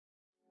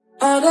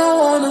I don't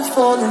wanna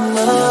fall in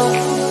love.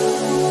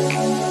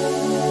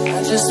 I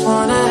just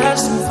wanna have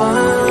some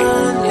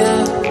fun,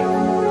 yeah.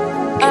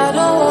 I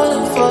don't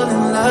wanna fall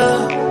in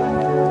love.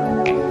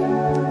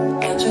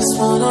 I just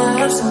wanna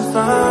have some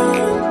fun.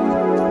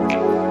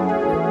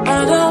 I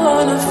don't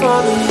wanna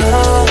fall in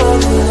love,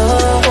 fall in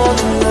love, fall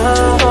in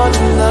love, fall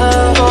in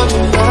love, fall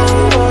in love,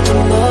 fall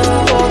in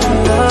love, fall in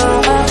love.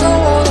 I don't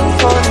wanna fall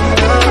in love.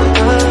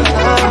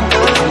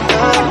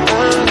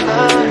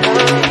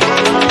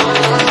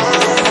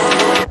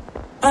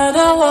 I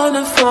don't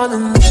wanna fall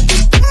in love.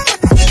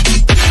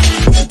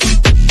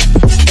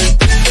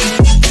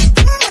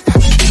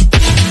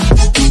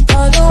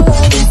 I don't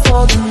wanna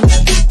fall in love.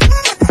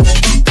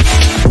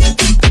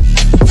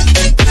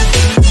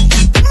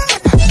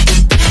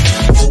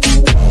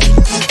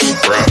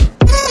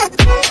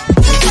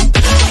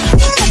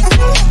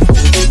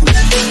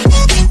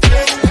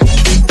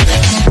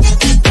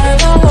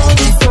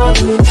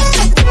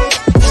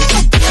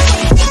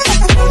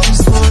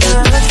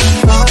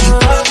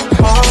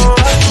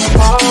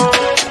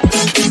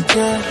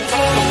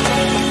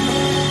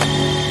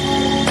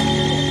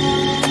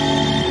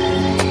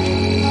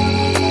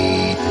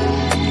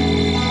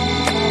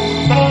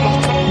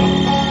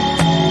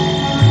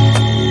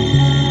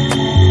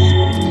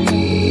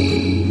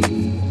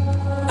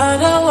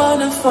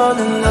 Fall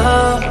in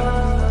love.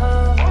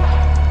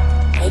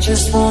 I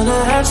just wanna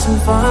have some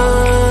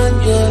fun,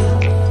 yeah.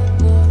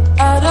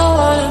 I don't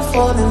wanna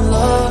fall in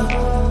love.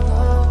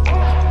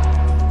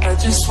 I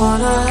just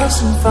wanna have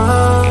some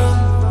fun.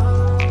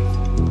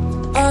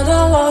 I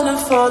don't wanna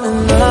fall in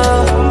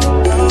love.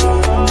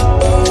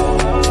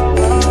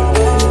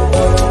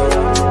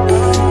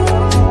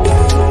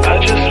 I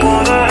just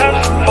wanna have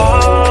some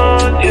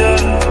fun, yeah.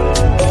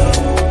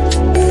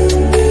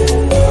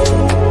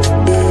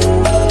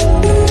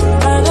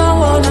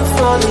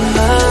 Fall in love, fall in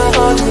love,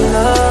 fall in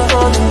love,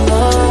 fall in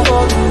love,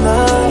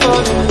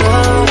 fall in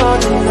love,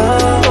 fall in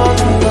love, fall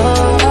in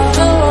love.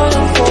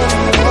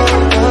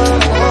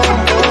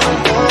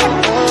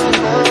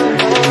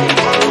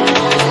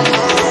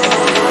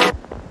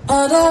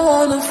 I don't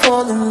wanna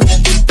fall in love.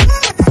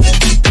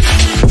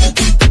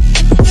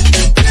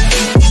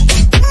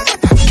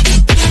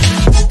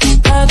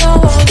 I don't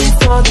wanna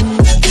fall in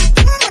love.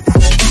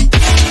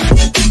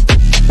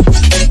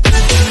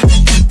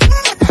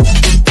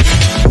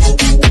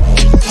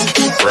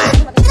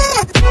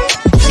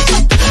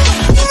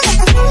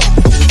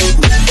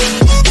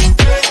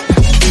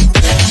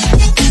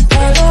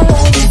 I don't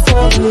wanna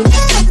fall in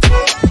love.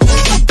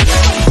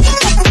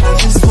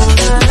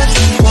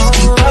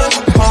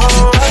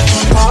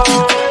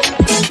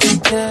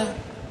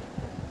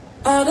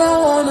 I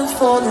don't wanna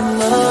fall in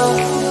love.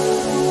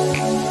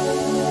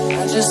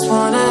 I just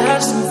wanna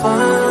have some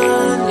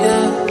fun,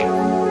 yeah.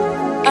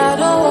 I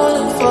don't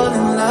wanna fall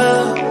in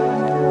love.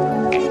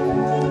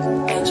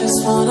 I just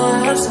wanna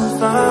have some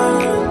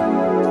fun.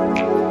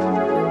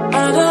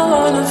 I don't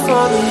wanna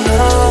fall in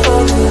love,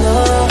 fall in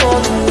love,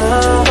 fall in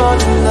love, fall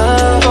in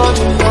love, fall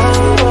in love,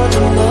 fall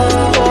in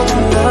love, fall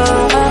in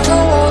love.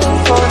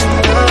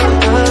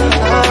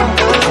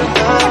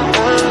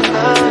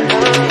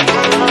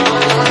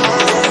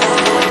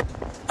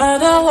 I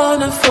don't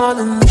wanna fall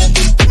in love. I don't wanna fall in love.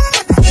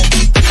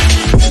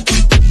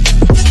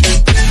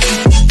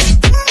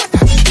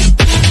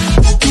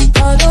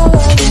 I don't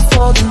wanna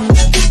fall in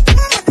love.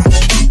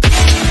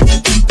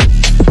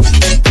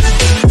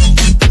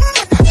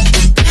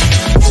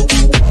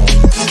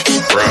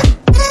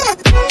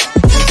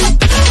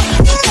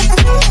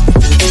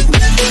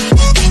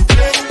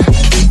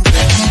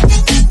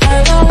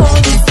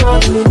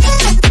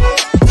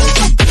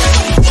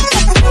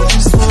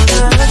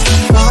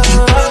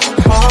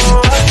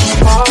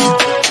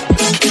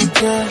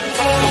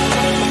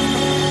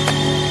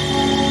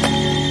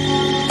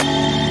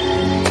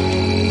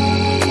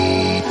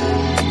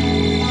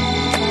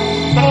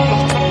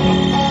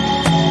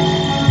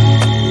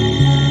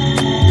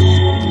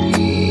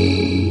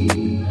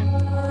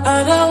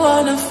 I don't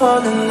wanna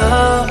fall in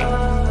love.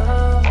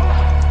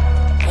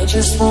 I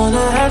just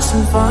wanna have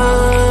some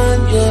fun.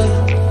 Yeah.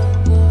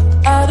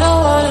 I don't wanna fall in love. I just wanna have some fun, yeah. I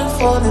don't wanna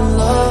fall in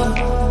love.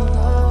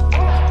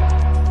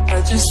 I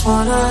just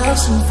wanna have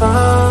some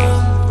fun.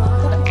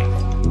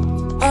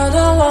 I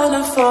don't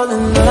wanna fall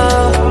in love.